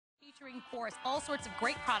Featuring for us all sorts of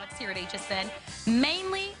great products here at HSN,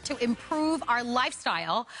 mainly to improve our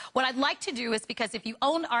lifestyle. What I'd like to do is, because if you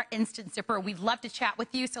own our Instant Zipper, we'd love to chat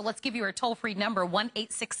with you. So let's give you our toll-free number,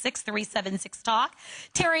 1-866-376-TALK.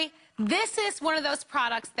 Terry, this is one of those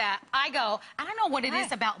products that I go, I don't know what it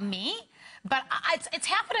is about me, but it's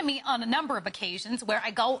happened to me on a number of occasions where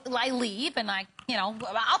I leave and I,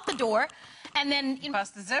 out the door. And then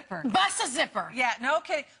bust a zipper. Bust a zipper. Yeah, no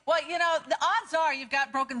kidding. Well, the odds are you've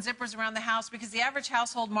got broken zippers around the house because the average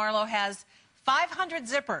household, Marlo, has 500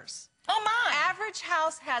 zippers. Oh, my. Average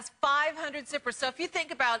house has 500 zippers. So if you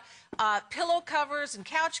think about pillow covers and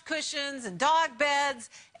couch cushions and dog beds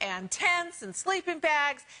and tents and sleeping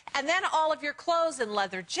bags, and then all of your clothes and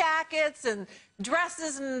leather jackets and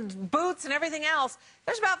dresses and boots and everything else,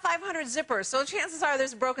 there's about 500 zippers. So chances are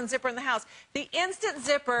there's a broken zipper in the house. The Instant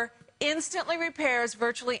Zipper instantly repairs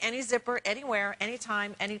virtually any zipper, anywhere,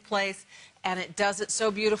 anytime, any place, and it does it so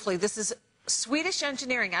beautifully. This is Swedish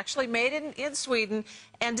engineering, actually made in Sweden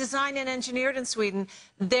and designed and engineered in Sweden.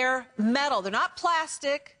 They're metal. They're not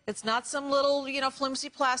plastic. It's not some little, flimsy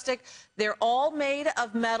plastic. They're all made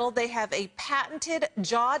of metal. They have a patented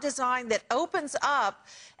jaw design that opens up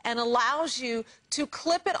and allows you to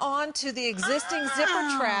clip it onto the existing zipper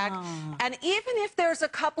track. And even if there's a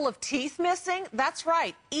couple of teeth missing, that's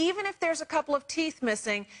right, even if there's a couple of teeth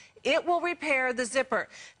missing, it will repair the zipper.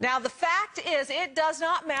 Now, the fact is, it does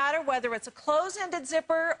not matter whether it's a closed-ended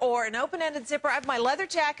zipper or an open-ended zipper. I have my leather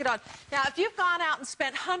jacket on. Now, if you've gone out and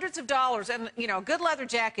spent hundreds of dollars, and, a good leather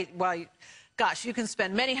jacket, well, gosh, you can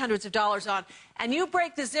spend many hundreds of dollars on, and you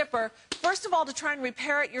break the zipper, first of all, to try and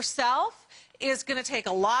repair it yourself is going to take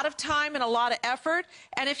a lot of time and a lot of effort.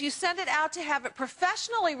 And if you send it out to have it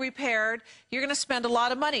professionally repaired, you're going to spend a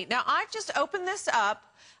lot of money. Now, I've just opened this up.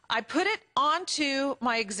 I put it onto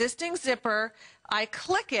my existing zipper. I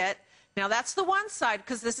click it. Now, that's the one side,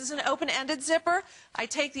 because this is an open-ended zipper. I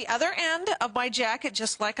take the other end of my jacket,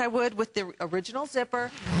 just like I would with the original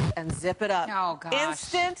zipper, and zip it up. Oh, gosh.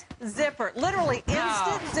 Instant zipper. Literally,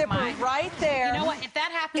 instant zipper right there. You know what? If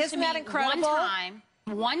that happens Isn't to that me incredible?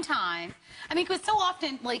 one time, I mean, because so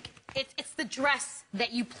often, it's the dress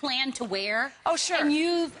that you plan to wear. Oh, sure. And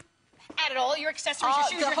you've added all your accessories, your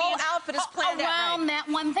shoes, the your whole hands, outfit is planned around that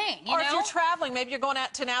one thing, Or if you're traveling, maybe you're going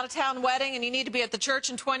out to an out-of-town wedding and you need to be at the church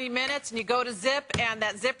in 20 minutes and you go to zip and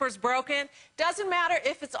that zipper's broken. Doesn't matter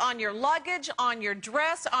if it's on your luggage, on your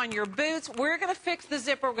dress, on your boots. We're going to fix the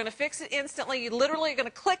zipper. We're going to fix it instantly. You literally are going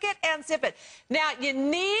to click it and zip it. Now, you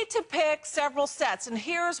need to pick several sets, and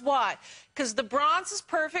here's why. Because the bronze is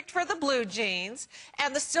perfect for the blue jeans,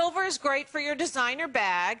 and the silver is great for your designer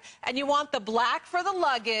bag, and you want the black for the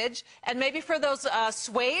luggage, and maybe for those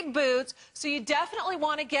suede boots. So you definitely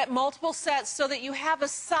want to get multiple sets so that you have a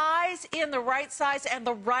size in the right size and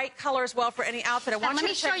the right color as well for any outfit. Let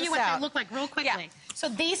me show you what they look like real quickly. Yeah. So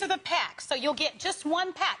these are the packs. So you'll get just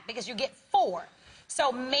one pack because you get 4.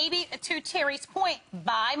 So maybe, to Terry's point,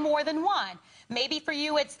 buy more than one. Maybe for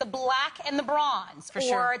you it's the black and the bronze,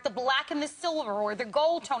 or the black and the silver, or the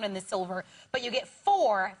gold tone and the silver. But you get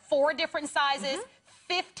 4 different sizes.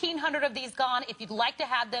 1,500 of these gone. If you'd like to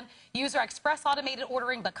have them, use our express automated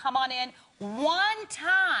ordering, but come on in one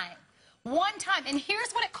time. And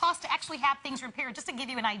here's what it costs to actually have things repaired, just to give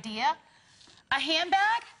you an idea. A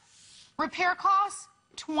handbag, repair costs,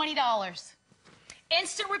 $20.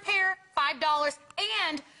 Instant repair, $5.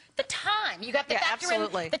 And the time. You got to factor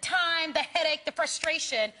in the time, the headache, the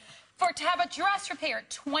frustration. To have a dress repaired,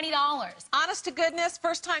 $20. Honest to goodness,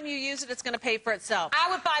 first time you use it, it's going to pay for itself. I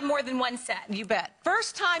would buy more than one set. You bet.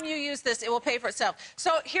 First time you use this, it will pay for itself.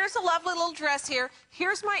 So here's a lovely little dress here.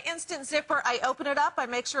 Here's my instant zipper. I open it up. I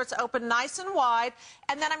make sure it's open nice and wide.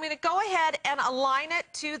 And then I'm going to go ahead and align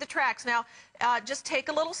it to the tracks. Now, just take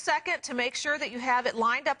a little second to make sure that you have it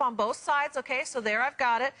lined up on both sides. Okay, so there I've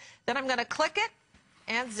got it. Then I'm going to click it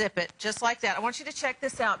and zip it, just like that. I want you to check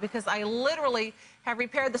this out because I literally have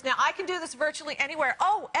repaired this. Now, I can do this virtually anywhere.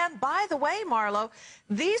 Oh, and by the way, Marlo,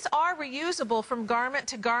 these are reusable from garment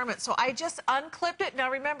to garment. So I just unclipped it.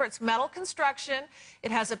 Now, remember, it's metal construction.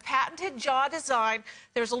 It has a patented jaw design.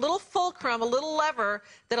 There's a little fulcrum, a little lever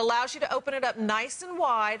that allows you to open it up nice and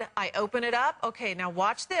wide. I open it up. Okay, now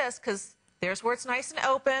watch this because there's where it's nice and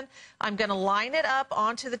open. I'm going to line it up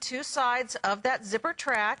onto the 2 sides of that zipper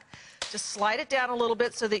track. Just slide it down a little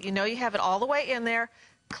bit so that you know you have it all the way in there.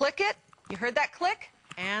 Click it. You heard that click?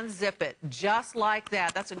 And zip it. Just like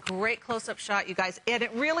that. That's a great close-up shot, you guys. And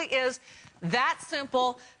it really is that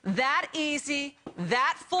simple, that easy,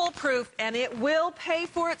 that foolproof, and it will pay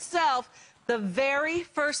for itself the very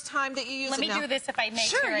first time that you use it. Let me do this if I may,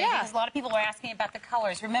 Sure, Terry, yeah. because a lot of people are asking about the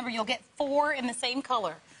colors. Remember, you'll get 4 in the same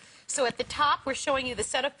color. So at the top, we're showing you the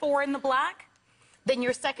set of 4 in the black. Then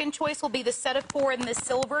your second choice will be the set of 4 in the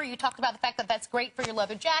silver. You talked about the fact that that's great for your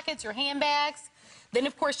leather jackets, your handbags. Then,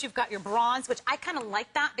 of course, you've got your bronze, which I kind of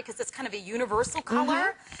like that because it's kind of a universal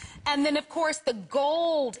color. And then, of course, the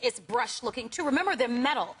gold is brushed looking, too. Remember, they're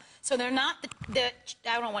metal. So they're not the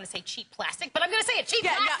I don't want to say cheap plastic, but I'm going to say it, cheap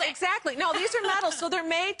plastic. Yeah, exactly. No, these are metal, so they're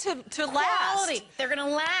made to last. Quality. They're going to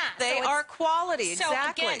last. They are quality,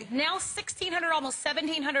 exactly. So, again, now 1,600, almost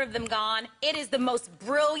 1,700 of them gone. It is the most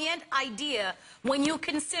brilliant idea when you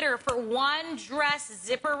consider for one dress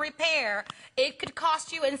zipper repair, it could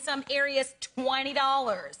cost you in some areas $20.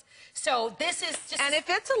 So this is just... And if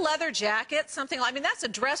it's a leather jacket, something like, I mean, that's a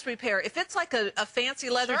dress repair. If it's like a fancy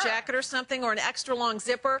leather jacket or something, or an extra long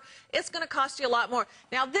zipper, it's going to cost you a lot more.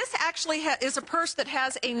 Now, this actually is a purse that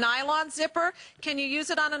has a nylon zipper. Can you use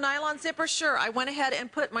it on a nylon zipper? Sure. I went ahead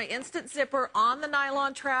and put my instant zipper on the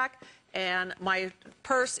nylon track, and my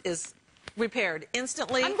purse is repaired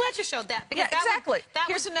instantly. I'm glad you showed that. Because exactly.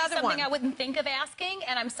 Here's another something I wouldn't think of asking,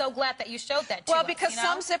 and I'm so glad that you showed that to us. Well, because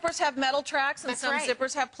some zippers have metal tracks and some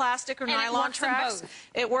zippers have plastic or nylon tracks.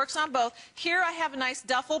 It works on both. Here I have a nice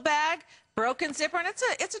duffel bag, broken zipper, and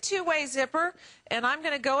it's a two-way zipper. And I'm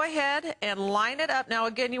going to go ahead and line it up. Now,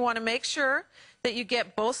 again, you want to make sure that you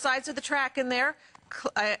get both sides of the track in there.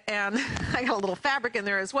 And I got a little fabric in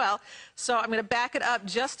there as well. So I'm going to back it up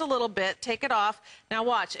just a little bit, take it off. Now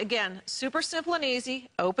watch, again, super simple and easy.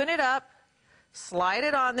 Open it up, slide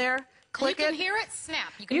it on there, click it. You can hear it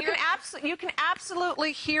snap. You can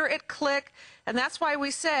absolutely hear it click, and that's why we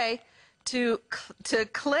say to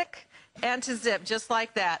click and to zip, just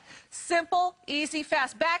like that. Simple, easy,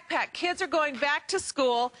 fast. Backpack. Kids are going back to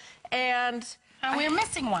school, and... we're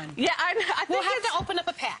missing one. Yeah, I think we'll have to open up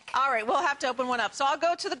a pack. All right, we'll have to open one up. So I'll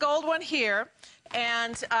go to the gold one here,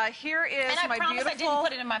 and here is my beautiful... And I promise I didn't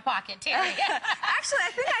put it in my pocket, Terry. Actually,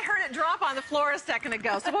 I think I heard it drop on the floor a second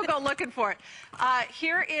ago, so we'll go looking for it.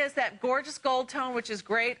 Here is that gorgeous gold tone, which is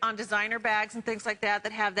great on designer bags and things like that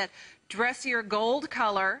have that dressier gold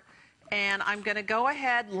color. And I'm going to go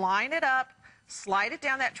ahead, line it up, slide it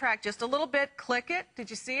down that track just a little bit, click it. Did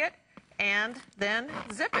you see it? And then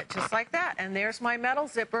zip it just like that. And there's my metal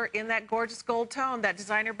zipper in that gorgeous gold tone. That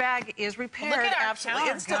designer bag is repaired absolutely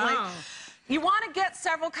instantly. You want to get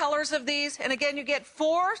several colors of these, and again, you get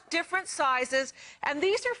 4 different sizes, and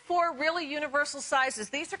these are 4 really universal sizes.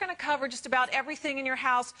 These are going to cover just about everything in your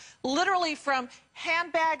house, literally from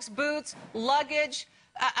handbags, boots, luggage.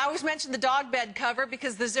 I always mention the dog bed cover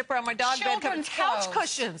because the zipper on my dog bed cover. Couch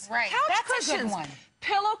cushions. Right. Couch cushions. A good one.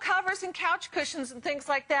 Pillow covers and couch cushions and things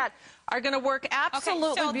like that are going to work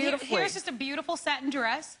absolutely beautifully. Here's just a beautiful satin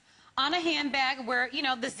dress on a handbag where, you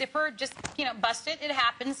know, the zipper just, you know, busted. It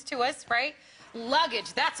happens to us, right?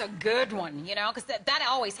 Luggage, that's a good one, you know, because that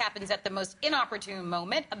always happens at the most inopportune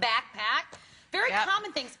moment. A backpack, very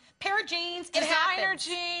common things. Pair of jeans, designer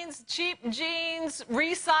jeans, cheap jeans,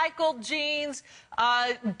 recycled jeans,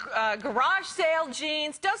 garage sale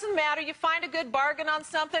jeans. Doesn't matter. You find a good bargain on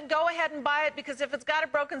something, go ahead and buy it, because if it's got a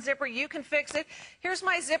broken zipper, you can fix it. Here's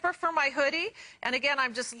my zipper for my hoodie. And again,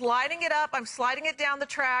 I'm just lining it up. I'm sliding it down the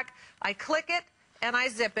track. I click it and I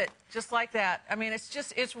zip it just like that. I mean,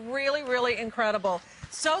 it's really, really incredible.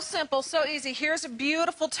 So simple, so easy. Here's a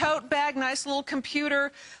beautiful tote bag, nice little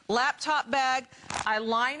computer laptop bag. I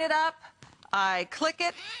line it up, I click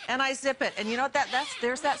it, and I zip it. And you know what?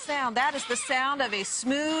 There's that sound. That is the sound of a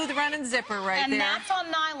smooth running zipper right there. And that's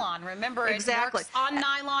on nylon. Remember, it works on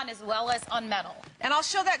nylon as well as on metal. And I'll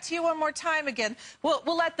show that to you one more time again. We'll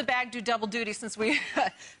let the bag do double duty since we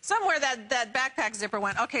somewhere that backpack zipper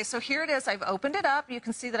went. Okay, so here it is. I've opened it up. You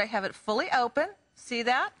can see that I have it fully open. See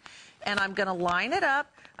that? And I'm going to line it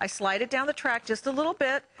up. I slide it down the track just a little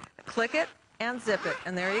bit, click it, and zip it.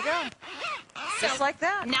 And there you go. Just like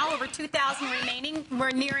that. Now over 2,000 remaining. We're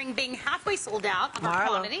nearing being halfway sold out of our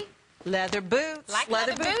quantity. Leather boots. Like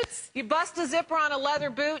leather boots? You bust a zipper on a leather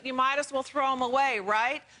boot, you might as well throw them away,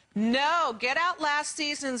 right? No, get out last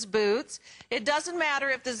season's boots. It doesn't matter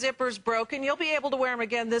if the zipper's broken. You'll be able to wear them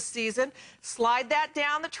again this season. Slide that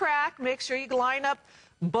down the track. Make sure you line up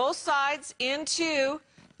both sides into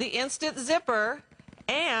the instant zipper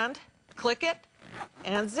and click it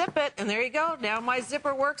and zip it, and there you go. Now my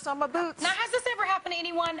zipper works on my boots. Now, has this ever happened to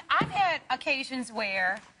anyone? I've had occasions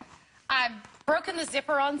where I've broken the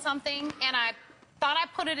zipper on something, and I thought I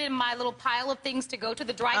put it in my little pile of things to go to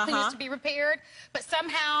the dry cleaners to be repaired, but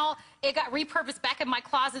somehow it got repurposed back in my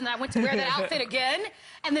closet, and I went to wear that outfit again,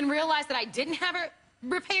 and then realized that I didn't have it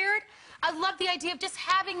repaired. I love the idea of just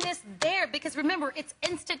having this there because remember, it's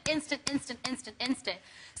instant, instant, instant, instant, instant.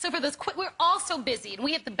 So for those quick, we're all so busy and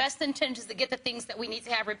we have the best intentions to get the things that we need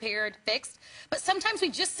to have repaired, fixed, but sometimes we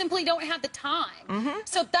just simply don't have the time.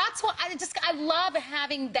 So that's what I love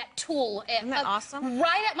having that tool. Isn't that awesome?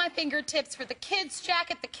 Right at my fingertips for the kids'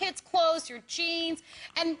 jacket, the kids' clothes, your jeans.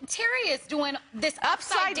 And Terry is doing this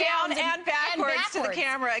upside down and backwards to the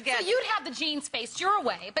camera again. So you'd have the jeans faced your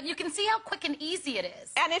way, but you can see how quick and easy it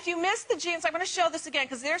is. And if you missed the jeans, I'm going to show this again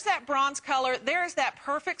because there's that bronze color. There's that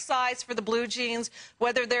perfect size for the blue jeans,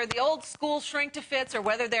 whether they're the old school shrink to fits or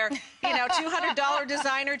whether they're, you know, $200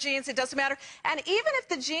 designer jeans. It doesn't matter. And even if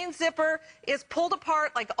the jean zipper is pulled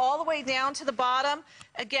apart like all the way down to the bottom,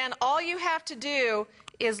 again, all you have to do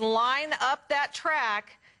is line up that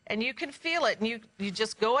track and you can feel it. And you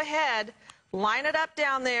just go ahead, line it up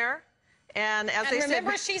down there. And as they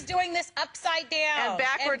remember, said, she's doing this upside down and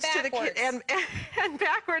backwards, to the and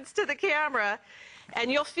backwards to the camera, and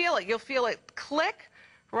you'll feel it. You'll feel it click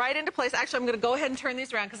right into place. Actually, I'm going to go ahead and turn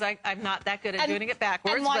these around because I'm not that good at doing it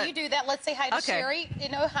backwards. And while you do that, let's say hi to Sherry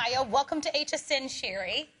in Ohio. Welcome to HSN,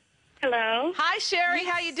 Sherry. Hello. Hi, Sherry.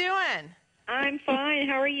 How you doing? I'm fine.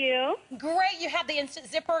 How are you? Great. You have the instant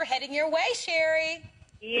zipper heading your way, Sherry.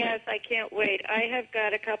 Yes, I can't wait. I have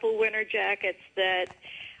got a couple winter jackets that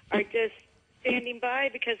are just standing by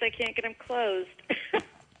because I can't get them closed.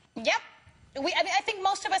 Yep. I mean, I think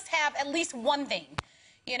most of us have at least one thing,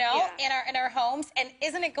 you know, in our homes. And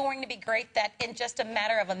isn't it going to be great that in just a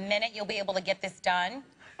matter of a minute you'll be able to get this done?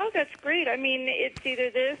 Oh, that's great. I mean, it's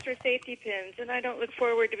either this or safety pins, and I don't look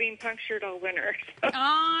forward to being punctured all winter.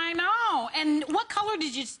 I know. And what color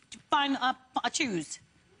did you choose?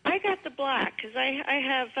 I got the black because I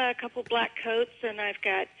have a couple black coats, and I've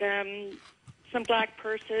got some black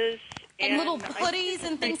purses. And little hoodies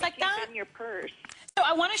and things like that? In your purse. So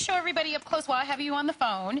I want to show everybody up close while I have you on the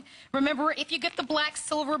phone. Remember, if you get the black,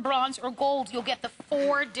 silver, bronze, or gold, you'll get the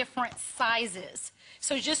 4 different sizes.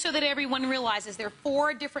 So just so that everyone realizes there are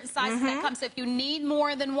 4 different sizes that come. So if you need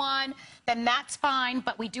more than one, then that's fine.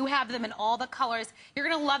 But we do have them in all the colors. You're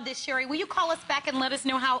going to love this, Sherry. Will you call us back and let us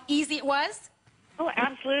know how easy it was? Oh,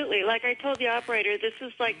 absolutely. Like I told the operator, this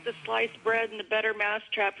is like the sliced bread and the better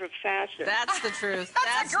mousetrap of fashion. That's the truth.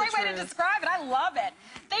 That's a great way to describe it. I love it.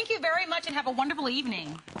 Thank you very much and have a wonderful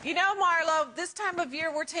evening. You know, Marlo, this time of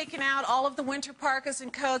year we're taking out all of the winter parkas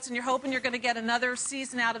and coats and you're hoping you're going to get another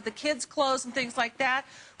season out of the kids' clothes and things like that.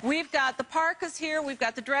 We've got the parkas here. We've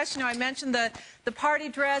got the dress. You know, I mentioned the party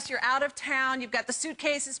dress. You're out of town. You've got the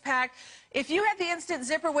suitcases packed. If you have the instant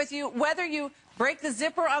zipper with you, whether you break the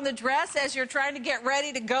zipper on the dress as you're trying to get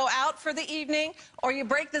ready to go out for the evening, or you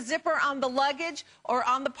break the zipper on the luggage or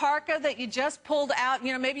on the parka that you just pulled out.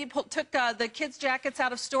 You know, maybe you took the kids' jackets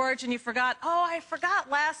out of storage and you forgot, oh, I forgot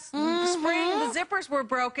last spring the zippers were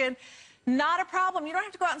broken. Not a problem. You don't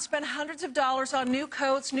have to go out and spend hundreds of dollars on new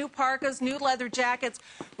coats, new parkas, new leather jackets.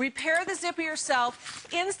 Repair the zipper yourself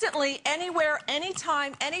instantly, anywhere,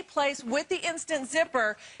 anytime, any place with the instant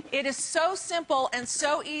zipper. It is so simple and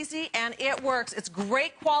so easy, and it works. It's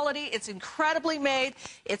great quality. It's incredibly made.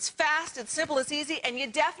 It's fast. It's simple. It's easy. And you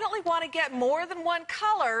definitely want to get more than one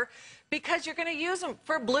color because you're going to use them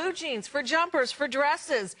for blue jeans, for jumpers, for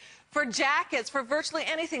dresses, for jackets, for virtually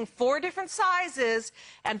anything. 4 different sizes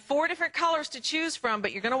and 4 different colors to choose from,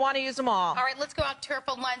 but you're going to want to use them all. All right, let's go out to our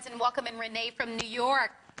phone lines and welcome in Renee from New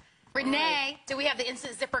York. Renee, do we have the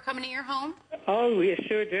instant zipper coming to your home? Oh, you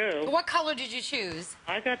sure do. What color did you choose?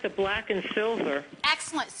 I got the black and silver.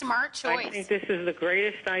 Excellent, smart choice. I think this is the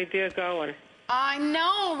greatest idea going. I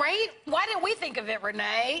know, right? Why didn't we think of it,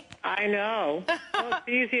 Renee? I know. Well, it's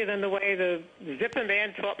easier than the way the zipper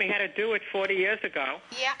man taught me how to do it 40 years ago.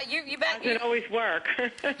 Yeah, you bet. Doesn't always work.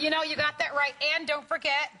 You know, you got that right. And don't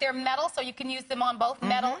forget, they're metal, so you can use them on both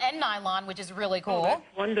metal and nylon, which is really cool. Oh,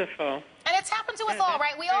 that's wonderful. And it's happened to us all,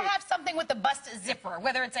 right? We all have something with the busted zipper,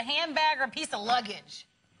 whether it's a handbag or a piece of luggage.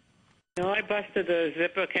 You know, I busted the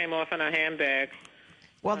zipper, came off on a handbag.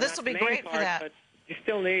 Well, this will be great for that. But you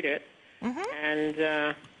still need it. And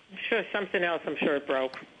I'm sure something else, I'm sure it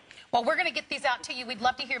broke. Well, we're going to get these out to you. We'd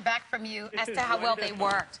love to hear back from you as to how well they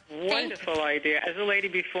worked. Wonderful idea. As a lady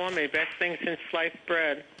before me, best thing since sliced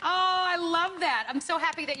bread. Oh, I love that. I'm so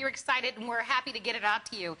happy that you're excited, and we're happy to get it out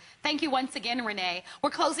to you. Thank you once again, Renee.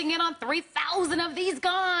 We're closing in on 3,000 of these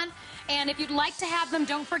gone. And if you'd like to have them,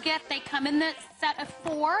 don't forget they come in the set of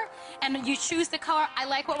 4, and you choose the color. I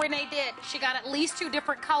like what Renee did. She got at least 2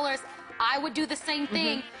 different colors. I would do the same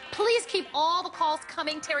thing. Please keep all the calls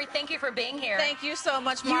coming. Terry, thank you for being here. Thank you so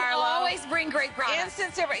much, Marlo. You always bring great products.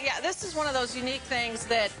 Instant Zipper. Yeah, this is one of those unique things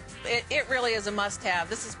that it really is a must-have.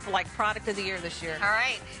 This is like product of the year this year. All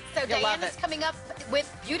right. So You'll love Diana's it. coming up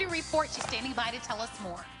with Beauty Report. She's standing by to tell us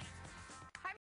more.